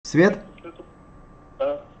Свет?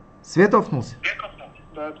 Да. Свет офнулся?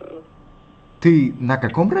 Да, да. Ты на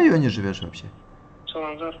каком районе живешь вообще?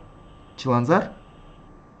 Чаланзар. Чаланзар?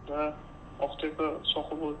 Да. Охтека,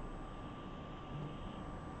 Сохубой.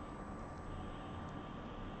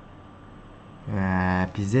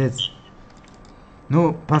 Пиздец.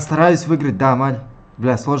 Ну, постараюсь выиграть, да, Амаль.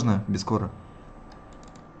 Бля, сложно, без скоро.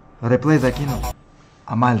 Реплей закинул.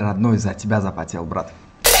 Амаль, родной, за тебя запотел, брат.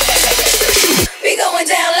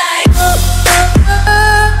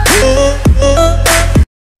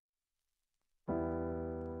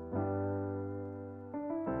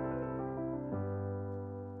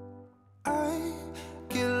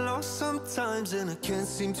 Sometimes and I can't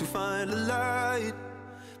seem to find a light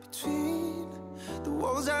between the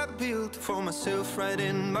walls I built for myself right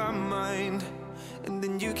in my mind. And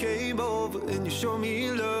then you came over and you showed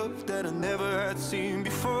me love that I never had seen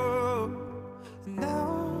before. And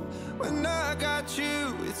now when I got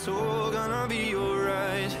you, it's all gonna be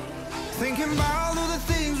alright. Thinking about all the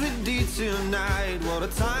things we did tonight, what a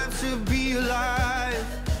time to be alive.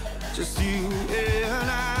 Just you and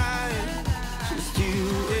I, just you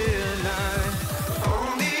and I.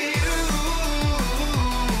 Only you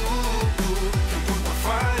can put my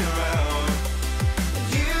fire out.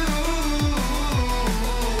 You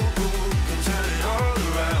can turn it all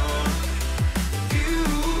around. You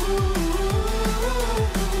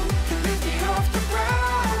can lift me off the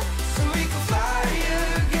ground, so we can fly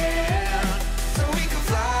again, so we can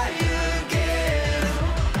fly again.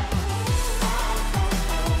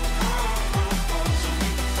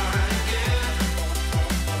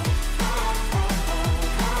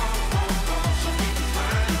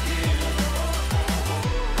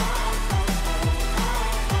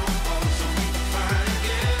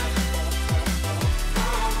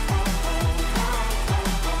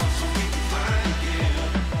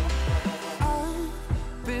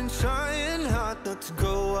 Been trying hard not to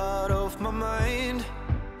go out of my mind.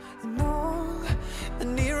 And all I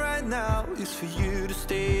need right now is for you to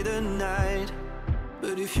stay the night.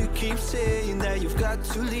 But if you keep saying that you've got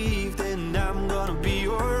to leave, then I'm gonna be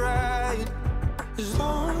alright. As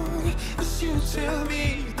long as you tell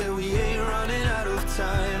me that we ain't running out of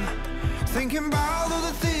time. Thinking about all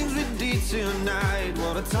the things we did tonight,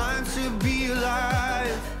 what a time to be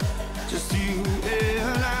alive. Just you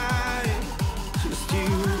and I, just you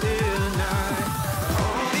and I.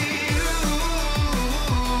 Only you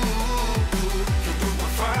can put my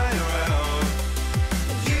fire out.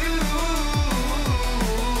 You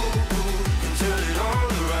can turn it all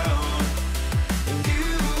around. And you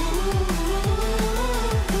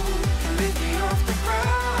can lift me off the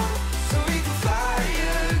ground, so we can fly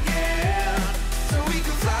again, so we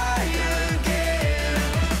can fly again.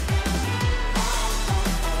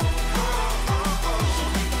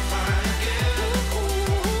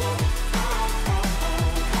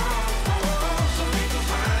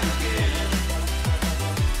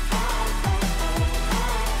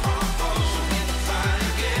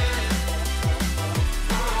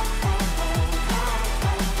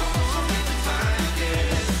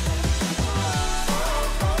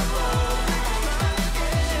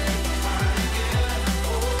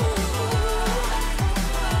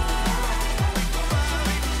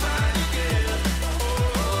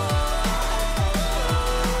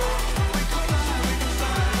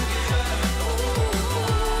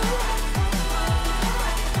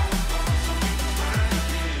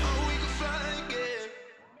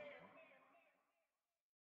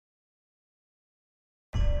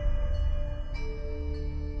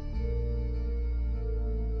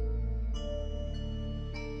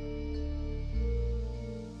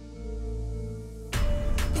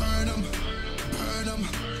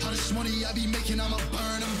 All this money I be making, I'ma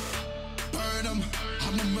burn 'em,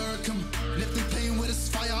 I'ma murk 'em. And if they playing with this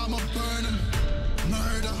fire, I'ma burn 'em.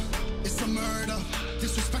 Murder, it's a murder.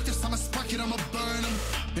 Disrespect us, I'ma spark it, I'ma burn 'em.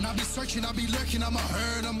 And I'll be searching, I'll be lurking, I'ma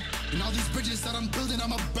hurt 'em. And all these bridges that I'm building,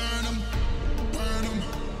 I'ma burn 'em. Burn 'em,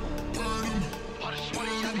 burn 'em. All this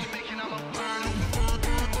money I be making, I'ma burn 'em.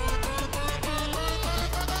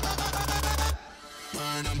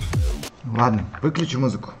 Burn 'em. Ладно, выключу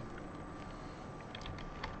музыку.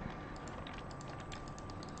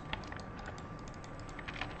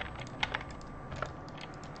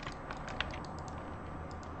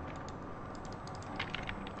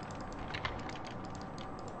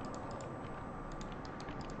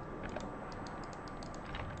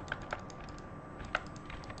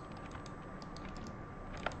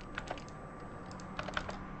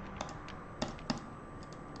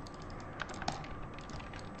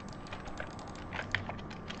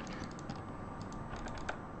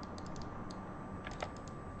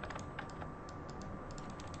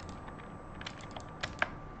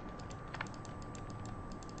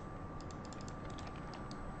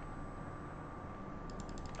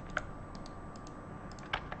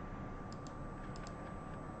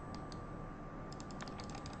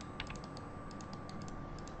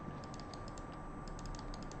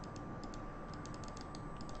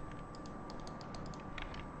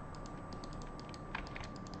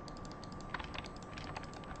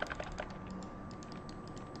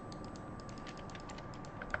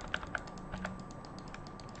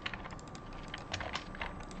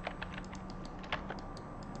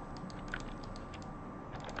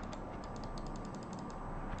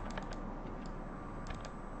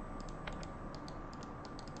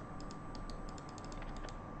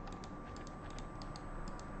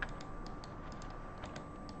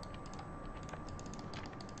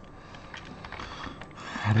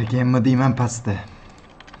 Реген мы дейман пасты.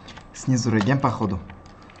 Снизу реген, походу.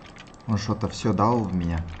 Он что-то все дал в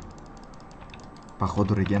меня.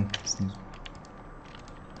 Походу реген снизу.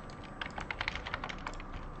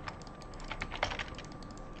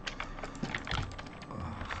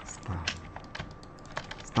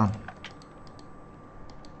 Стан.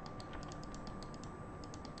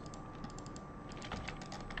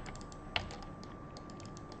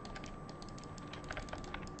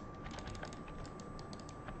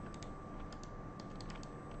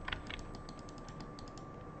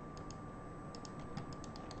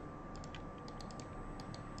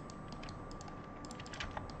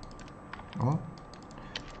 О,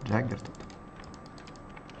 Джаггер тут.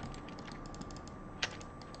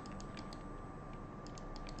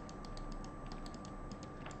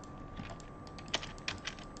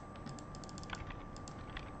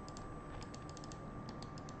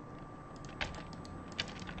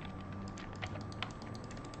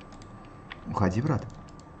 Уходи, брат.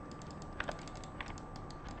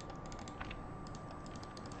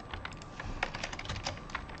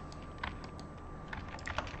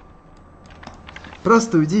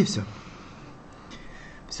 Просто уйди и все.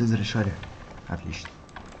 Все зарешали. Отлично.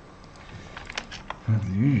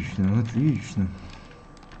 Отлично, отлично.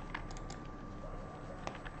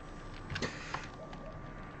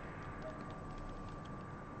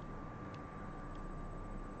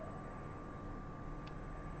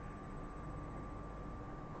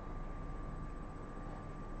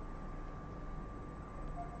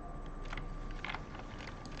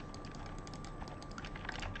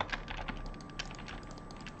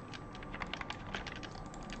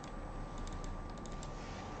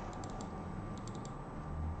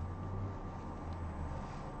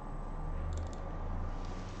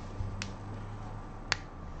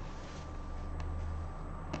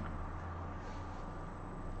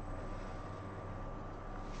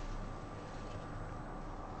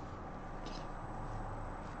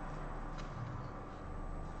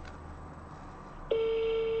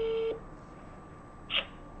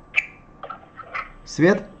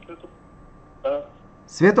 Свет? Да.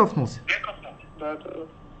 Свет офнулся? Да, да.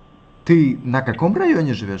 Ты на каком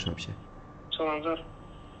районе живешь вообще? Чаланзар.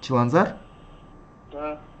 Чиланзар?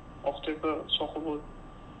 Да. Охтепе, Сохобой.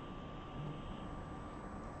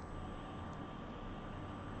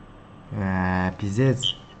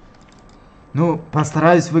 Пиздец. Ну,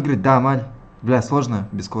 постараюсь выиграть, да, Амаль. Бля, сложно,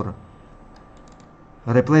 без скоро.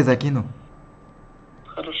 Реплей закину.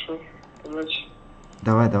 Хорошо. Удачи.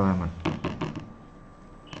 Давай, давай, Амаль.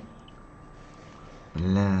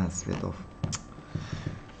 Бля, Светов.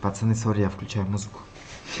 Пацаны, сори, я включаю музыку.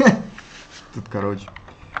 Тут, короче.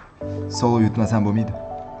 Соло yutmasam bo'lmaydi.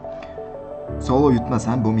 Соло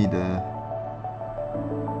yutmasam bo'lmaydi.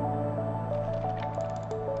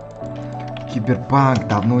 Киберпанк,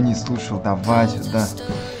 давно не слушал, давай сюда.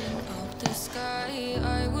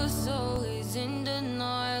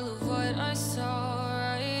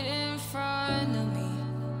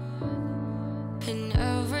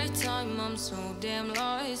 Clear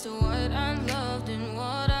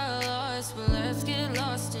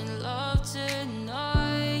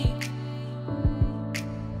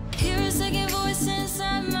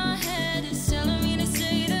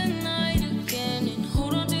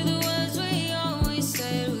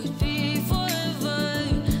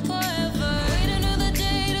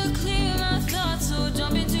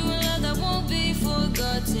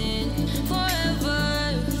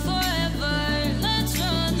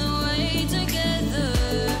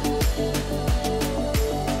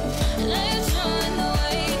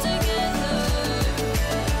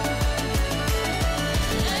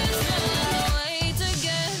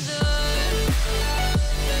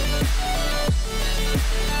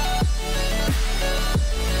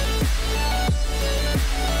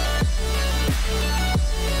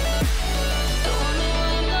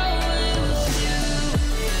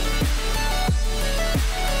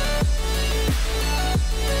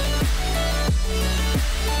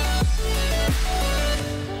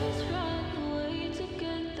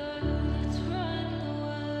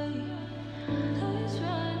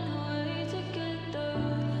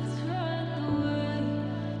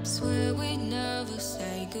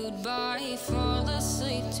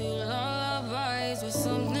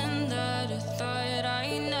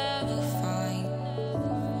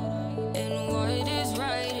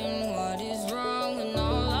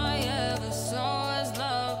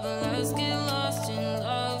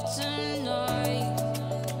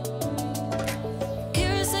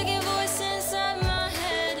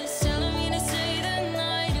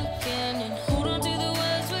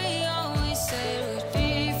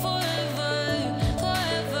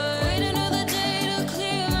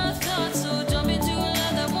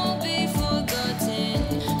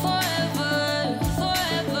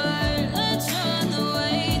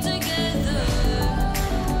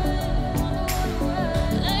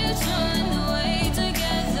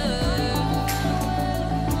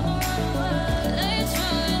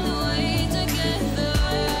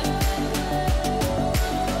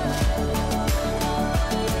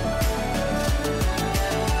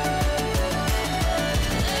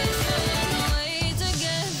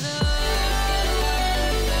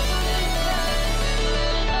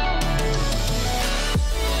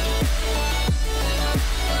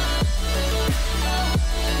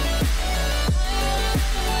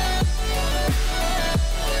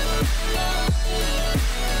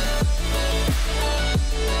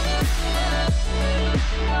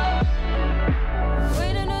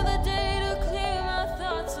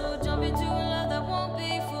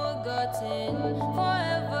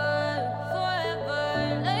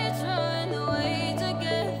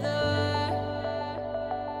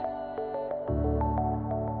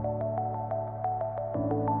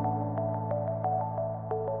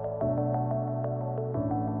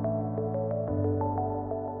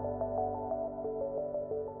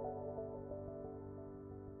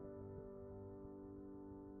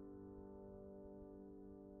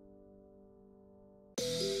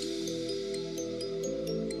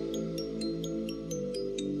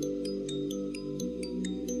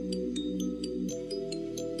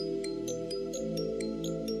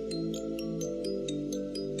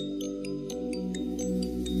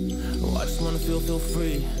feel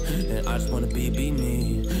free. And I just wanna be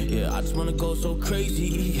me. Yeah, I just wanna go so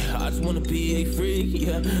crazy. I just wanna be a freak.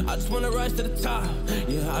 Yeah, I just wanna rise to the top.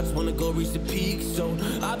 Yeah, I just wanna go reach the peak. So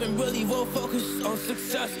I've been really well focused on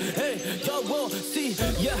success. Hey, y'all will see.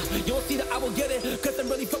 Yeah, you won't see that I will get it. Cause I'm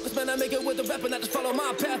really focused, man. I make it with the rap and I just follow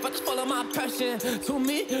my path. I just follow my passion. To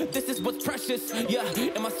me, this is what's precious. Yeah,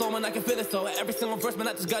 in my soul, man, I can feel it. So every single verse, man,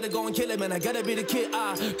 I just gotta go and kill it, man. I gotta be the kid.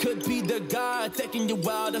 I could be the guy taking you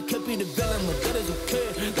out. I could be the villain, but that is okay.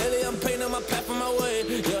 Lately, I'm painting my path on my way.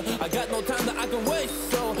 Yeah, I got no time that I can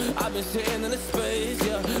waste. So I've been sitting in the space.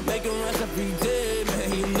 Yeah, making rest every day,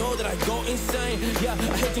 man. You know that I go insane. Yeah,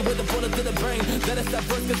 I hit you with a bullet to the brain. Let us stop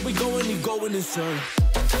first, cause we going insane.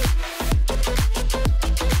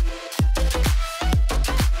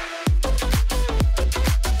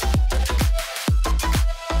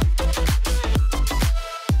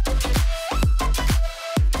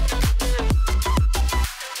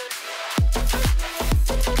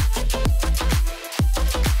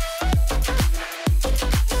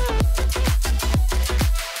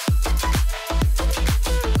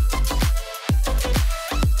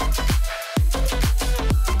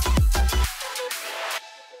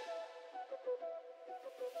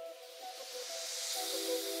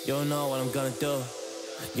 You don't know what I'm gonna do.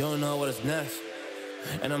 You don't know what is next.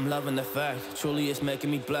 And I'm loving the fact, truly it's making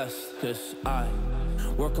me blessed. Cause I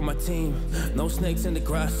work on my team, no snakes in the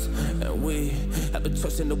grass. And we have been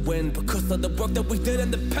trust in the wind because of the work that we did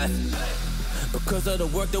in the past. Because of the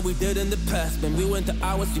work that we did in the past. When we went to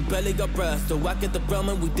hours, we barely got rest. So I get the realm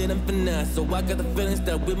and we didn't finesse. So I got the feelings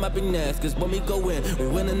that we might be next. Cause when we go in, we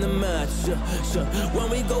win in the match. When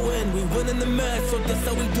we go in, we win in the match. So that's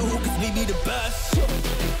how we do, cause we be the best.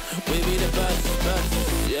 We be the best,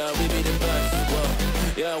 best. Yeah, we be the best. Whoa.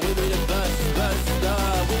 Yeah, we be the best, best.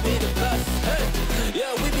 We be the best. Hey,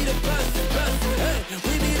 yeah, we be the best, best. Hey,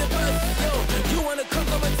 we be the best. Yo, you wanna come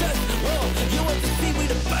and test? Whoa, you want to see we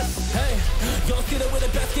the best? Hey, you don't see that we're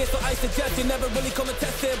the best kid, so I suggest you never really come and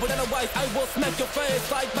test it. But otherwise, I will smack your face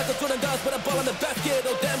like Michael Jordan does with a ball on the basket.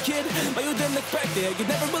 Oh damn kid, but you didn't expect it. You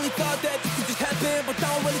never really thought that this could just happen. But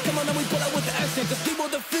now really come on and we pull out with the action. Cause people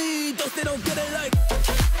defeat those they don't get it like.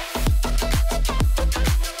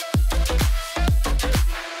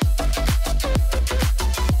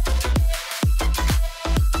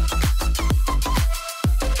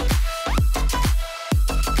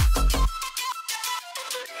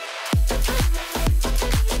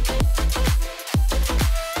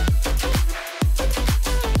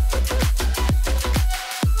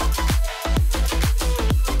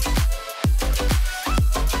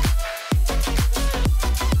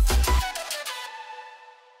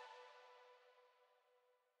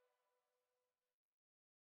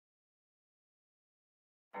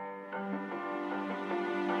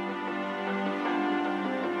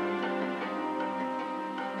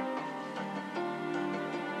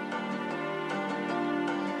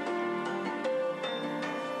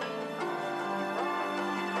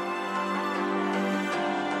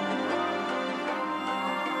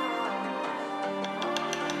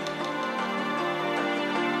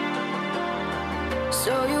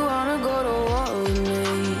 So you wanna go to war with me?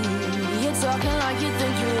 You're talking like you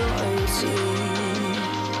think you're royalty.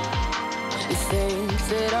 You think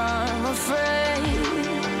that I'm afraid,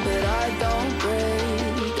 but I don't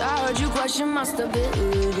break. I heard you question my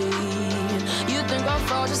stability. You think I'll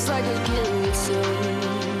fall just like a guillotine,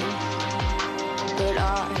 but I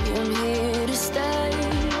am here to stay.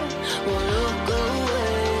 Won't look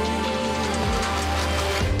away.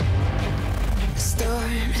 The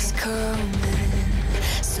storm is coming,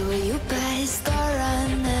 so you better start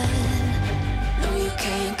running. No, you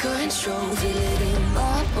can't control, feel it in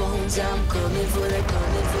my bones. I'm coming for the,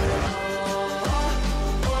 coming for the.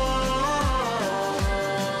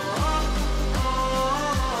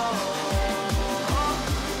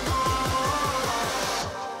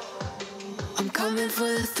 I'm coming for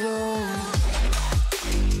the throne.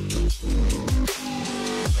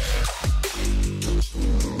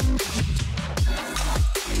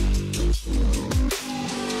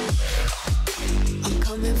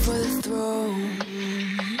 For the throne.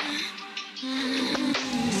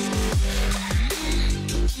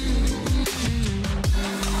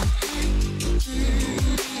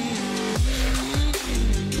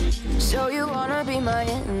 So you wanna be my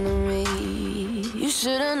enemy? You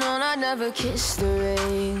should've known I'd never kiss the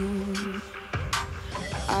rain.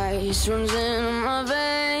 Ice runs in my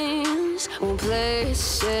veins, won't play it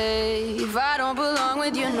safe. I don't belong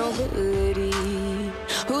with your nobility.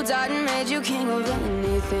 Who died and made you king of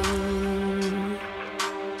anything?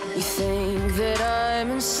 You think that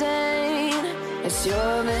I'm insane? It's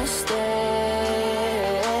your mistake.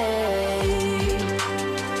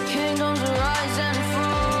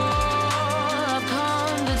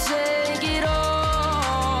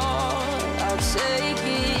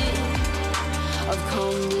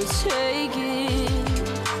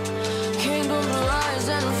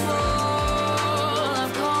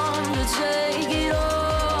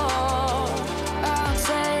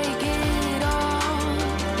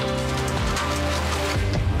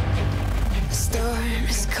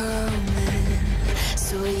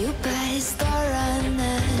 So you better start running.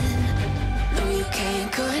 No, you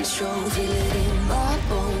can't control. Feel it in my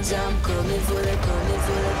bones. I'm coming for the, coming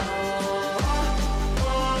for the.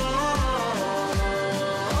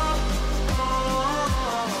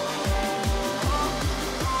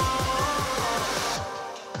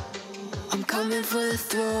 I'm coming for the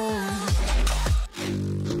throne.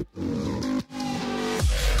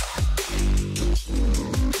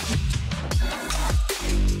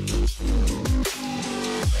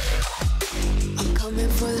 I'm coming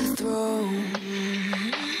for the throne.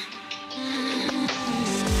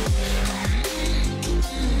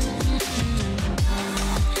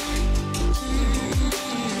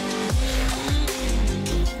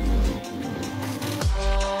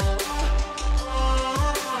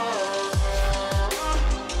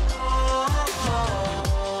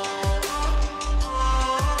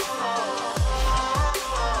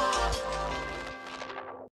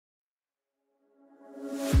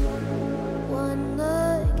 One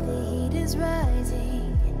look, the heat is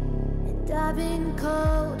rising, and I've been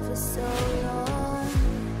cold for so long.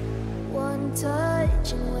 One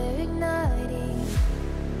touch and we're igniting,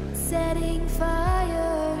 setting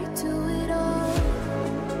fire to it all.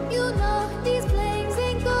 You know these flames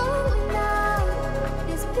ain't going out.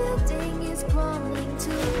 This building is crumbling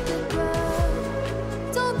to the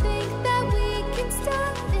ground. Don't think that we can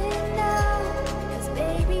stop it now, 'cause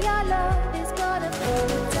baby our love is gonna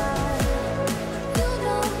burn down. You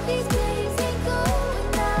know these flames ain't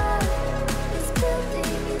going out. This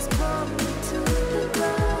building is crumbling to the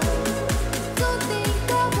ground. Don't think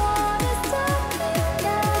I wanna stop it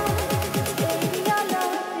now, 'cause baby our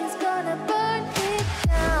love is gonna burn it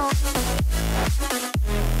down.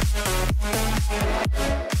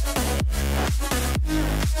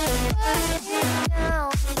 Burn it down.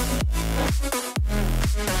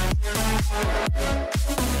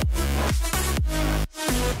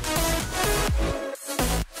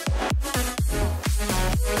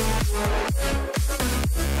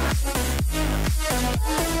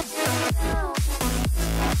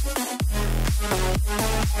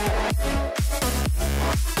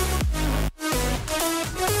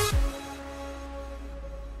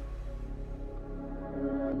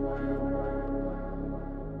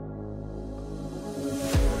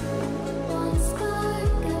 One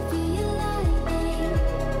spark, I feel lightning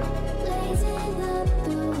blazing up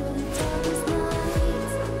through the darkest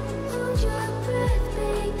nights. Hold your breath,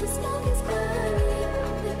 babe, the smoke is burning.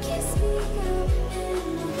 But kiss me up and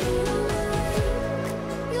we'll be alright.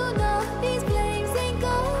 You know these flames ain't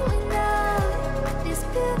going out. This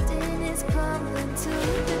building is crumbling to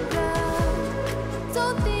the ground.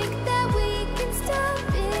 Don't think that we can stop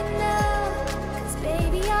it now, 'cause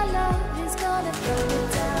baby our love is gonna burn it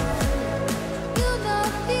down. You know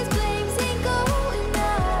these flames ain't going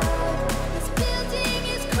out. This building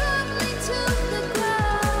is crumbling to the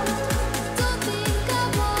ground. Don't think I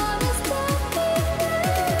wanna stop it now,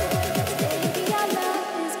 'cause baby our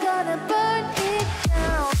love is gonna burn it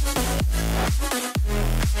down.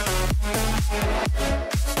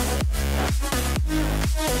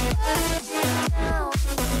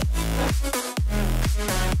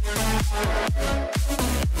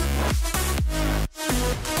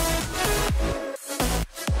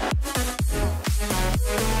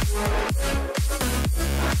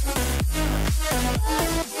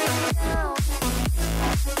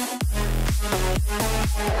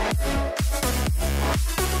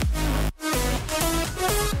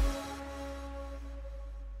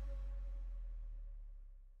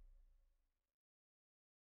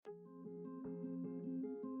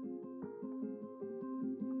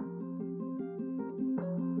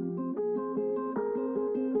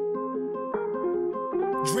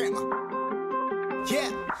 Drama.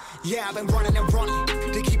 Yeah, I've been running and running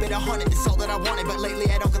to keep it 100. It's all that I wanted, but lately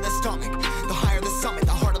I don't get the stomach. The higher the summit,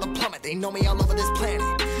 the harder the plummet. They know me all over this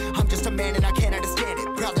planet. I'm just a man and I can't understand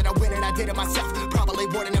it. Proud that I win and I did it myself. Probably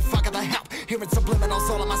wouldn't if I got the help. Hearing subliminals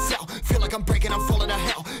all on myself. Feel like I'm breaking, I'm falling to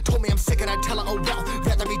hell. Told me I'm sick and I tell her, oh well.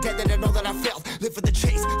 Rather be dead than to know that I failed. Live for the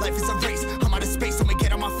chase, life is a race. I'm out of space, so me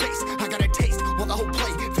get on my face. I got a taste, well the whole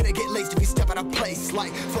plate. Finna get laced if you step out of place.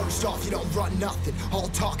 Like, first off, you don't run nothing. All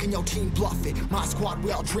talk and your team bluff it. My squad,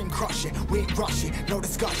 we all dream crushing. We ain't rushing, no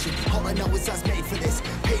discussion. All I know is I was made for this.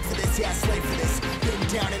 Paid for this, yeah, slave for this. Been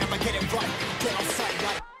down and I'ma get it right. Get on sight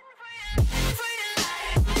like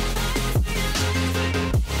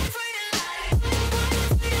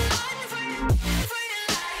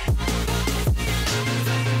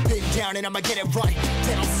down and I'ma get it right.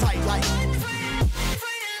 Dead on sight like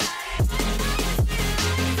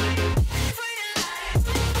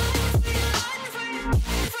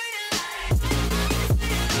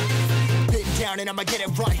down and I'ma get it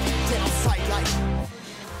right. Dead on sight like.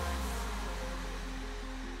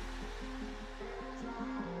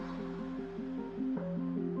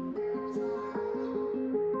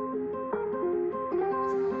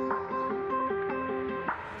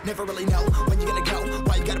 Never really know when you're gonna go.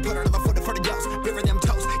 Why you gotta put another foot in front of yours? Bury them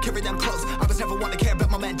toes, carry them close. I was never one to care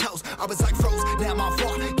about my mentos. I was like froze, now I'm on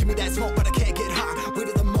far. Give me that smoke, but I can't get high. We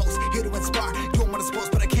do the most, here to inspire. Doing what I'm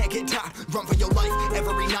supposed, but I can't get tired. Run for your life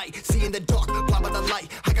every night. See in the dark, blind by the light.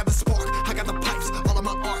 I got the spark, I got the pipes. All of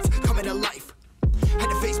my arts coming to life. Had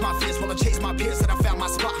to face my fears while I chased my peers, and I found my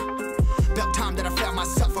spot. About time that I found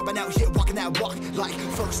myself. I've been out here walking that walk. Like,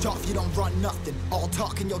 first off, you don't run nothing. All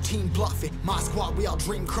talking, your team bluffing. My squad, we all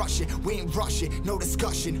dream crushing. We ain't rushing, no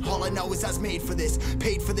discussion. All I know is I was made for this.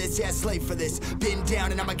 Paid for this, yeah, slave for this. Been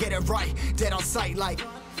down and I'ma get it right. Dead on sight like.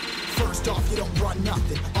 First off, you don't run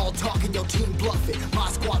nothing. All talking, your team bluffing. My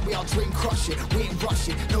squad, we all dream crushing. We ain't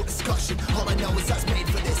rushing, no discussion. All I know is I was made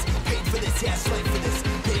for this. Paid for this, yeah, slave for this.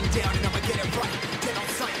 Been down and I'ma get it right. Dead on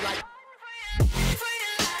sight like.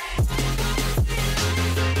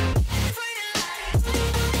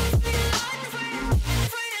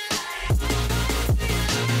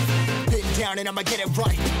 Down and I'ma get it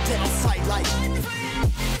right. Dead on sight like.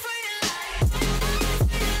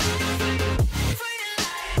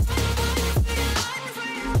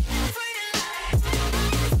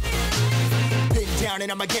 Been down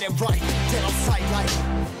and I'ma get it right. Dead on sight like.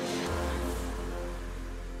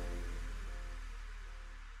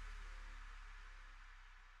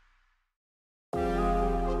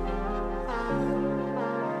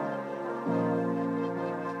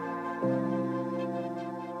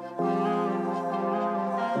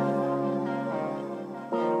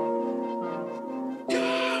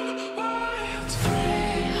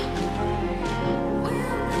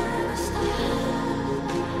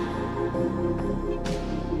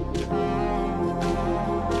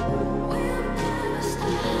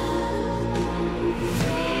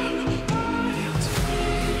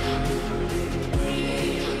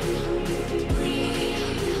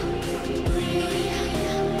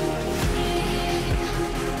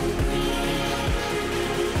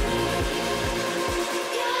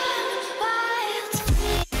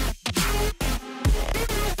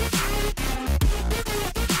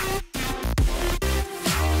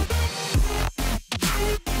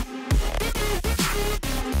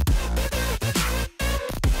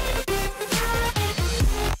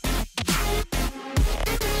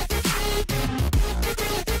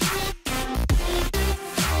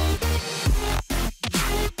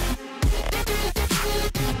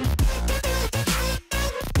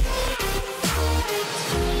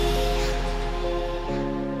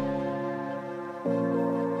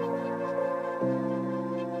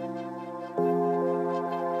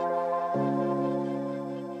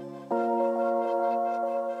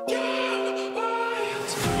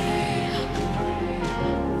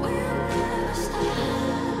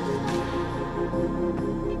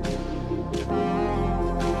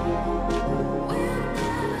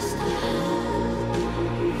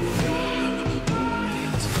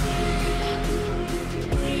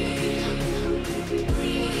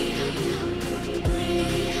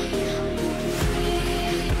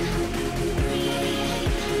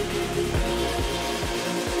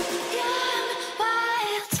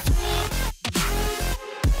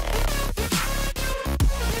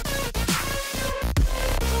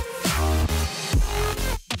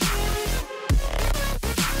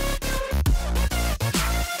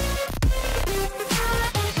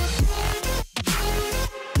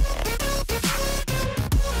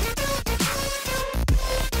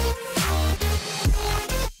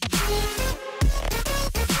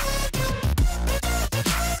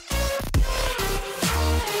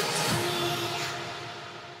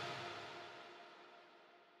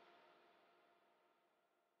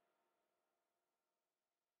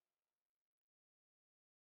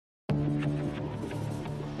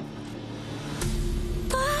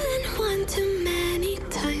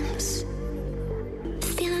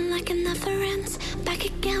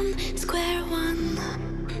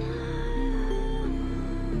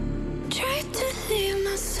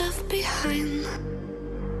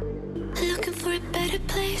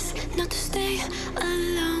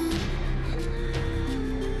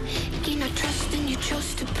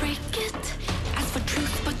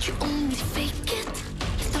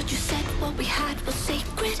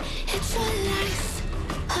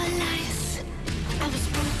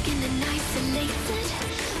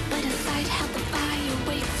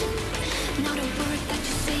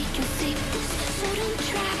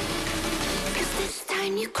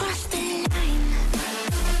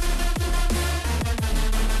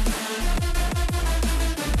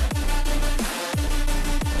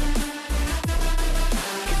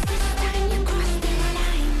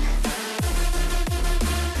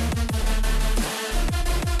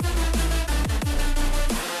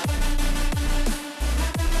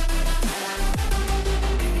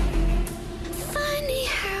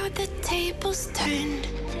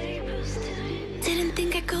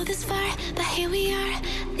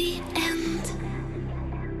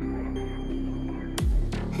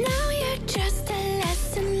 Now you're just a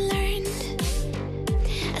lesson learned,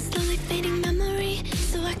 a slowly fading memory,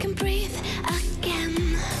 so I can breathe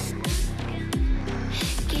again.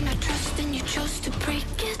 Gain our trust and you chose to break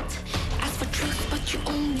it. Ask for truth but you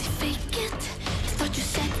only fake it. Thought you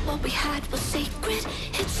said what we had was sacred.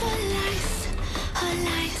 It's all lies, all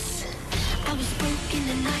lies. I was broken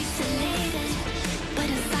and isolated, but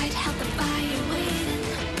inside held the fire waiting.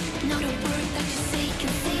 Not a word that you say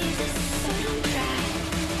can save us, so don't try,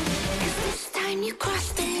 'cause this time you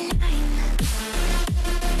crossed the line.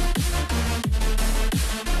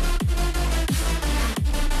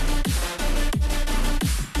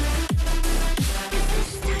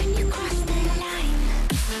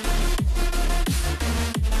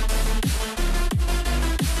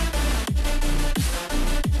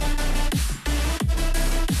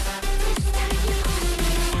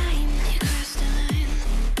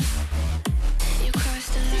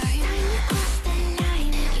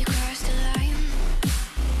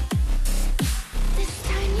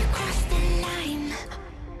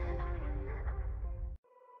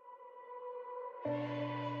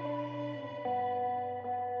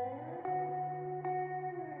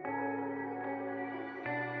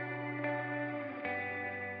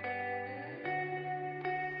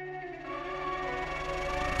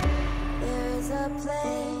 A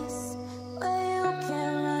place where you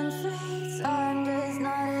can run free. Time does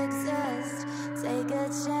not exist. Take a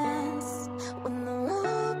chance when the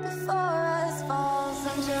world before us falls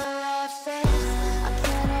under our face. I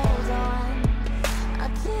can't hold on, I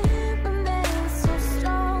can't remain so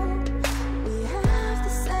strong. We have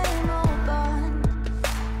the same old bond,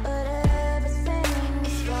 but everything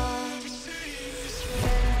is wrong.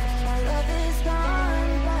 My love is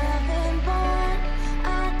gone, but I've been born.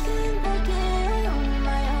 I can't make it on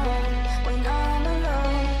my own when I'm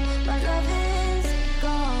alone. My love is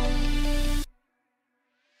gone.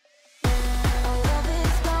 My love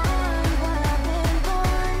is gone, but I've been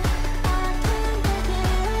born. I can't make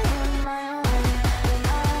it on my own when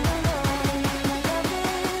I'm alone. My love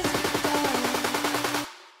is gone.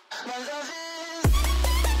 My love is.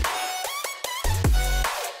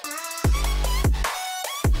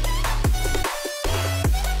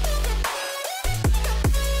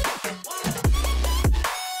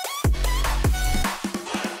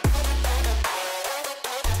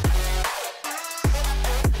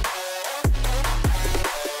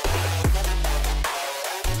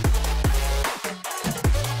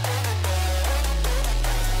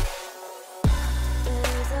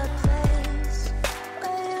 There's a place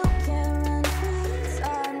where you can run free.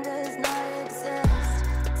 Time does not exist.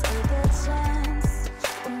 Take a chance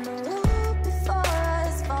when the world before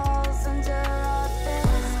us falls under our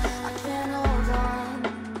face. I can't hold on,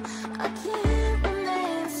 I can't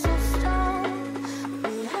remain so strong.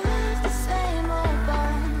 We have the same old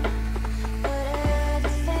bond, but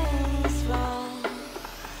everything's wrong.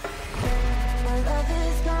 My love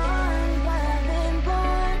is gone, but I've been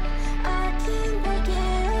born. I can't make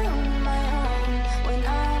it on my own when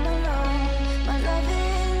I'm alone. My love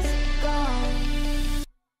is gone.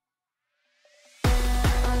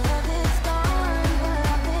 My love is gone, but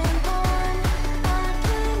I've been born. I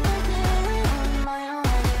can't make it on my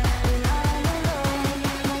own when I'm alone.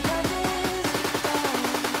 My love is gone.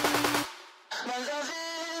 My love is.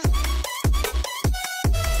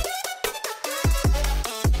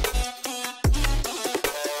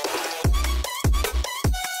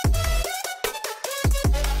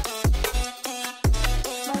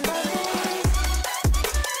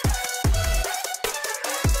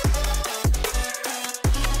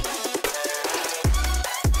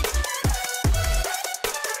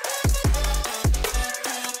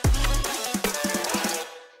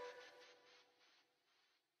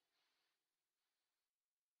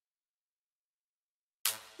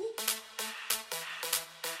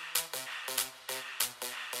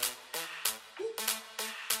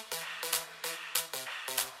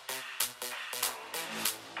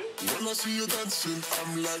 When I see you dancing,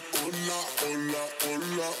 I'm like, hola, hola,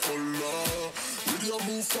 hola, hola. With your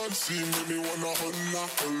move fancy, make me wanna hola,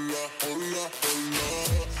 hola, hola, hola.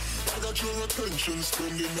 I got your attention,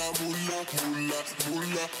 spending that moolah, moolah,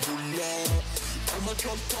 moolah, moolah. I'm a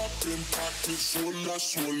drop popping, pocket, swola,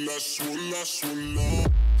 swola, swola, swola.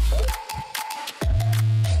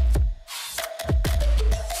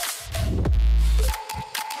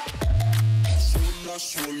 Swola,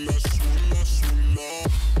 swola, swola, swola.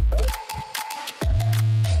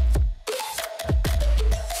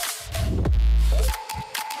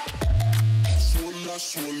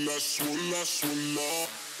 Swola, swola, swola.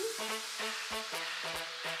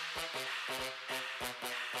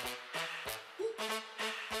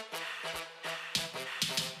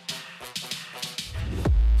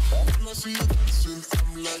 see you dancing,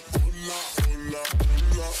 I'm like, hola, hola,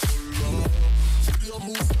 hola, hola. See you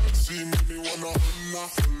move fancy, make me wanna hola,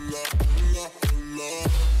 hola, hola, hola.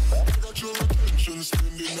 I got your attention,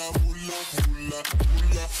 spending that moolah, moolah,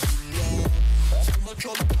 moolah, moolah. Tell my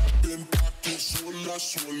drum poppin', pocket, swola,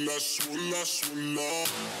 swola, swola, swola.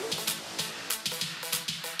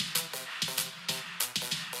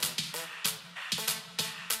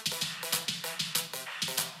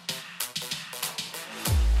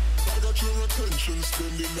 Your attention,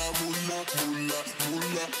 spending that moolah, moolah,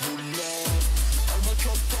 moolah, moolah. I'm a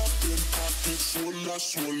drop poppin', pocket, swola,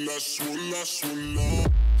 swola, swola, swola.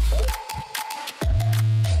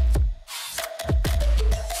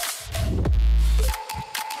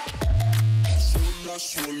 Swola,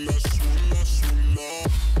 swola, swola, swola.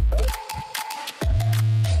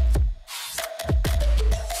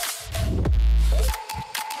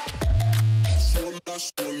 Swola,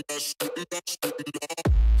 swola, swola, swola.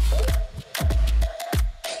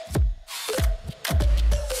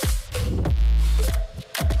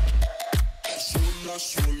 Swola,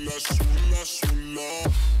 swola, swola.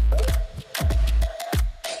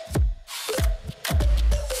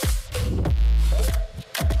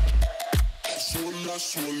 Swola,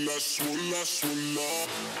 swola, swola, swola.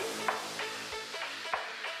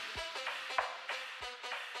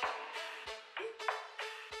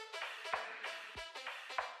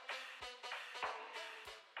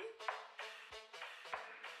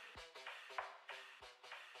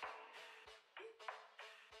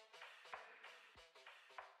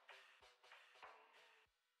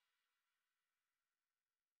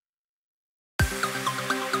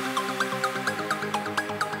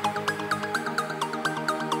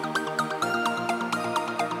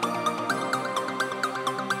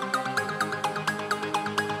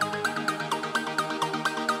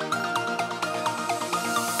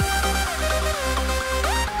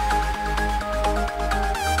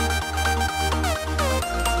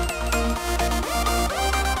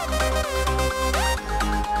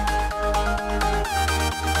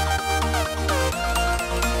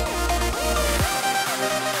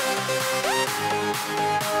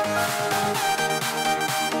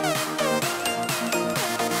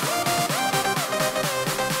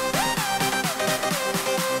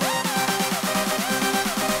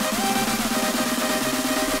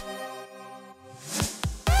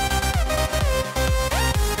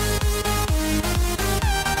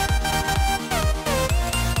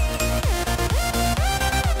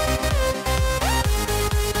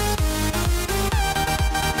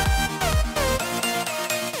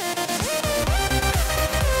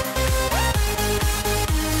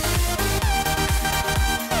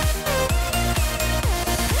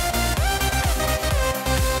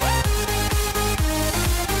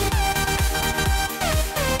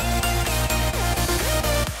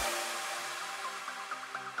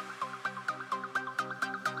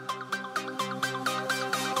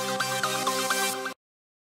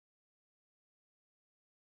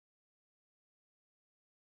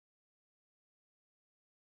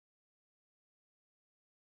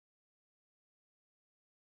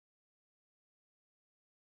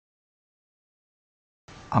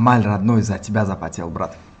 Амаль, родной, за тебя запотел,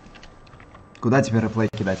 брат. Куда тебе реплей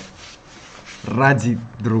кидать? Ради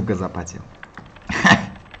друга запотел.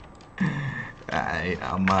 Ай,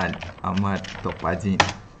 Амаль, топ-1.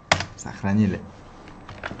 Сохранили.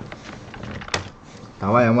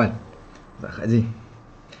 Давай, Амаль, заходи.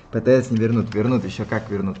 ПТС не вернут, еще как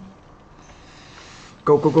вернут.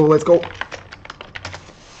 Go, let's go.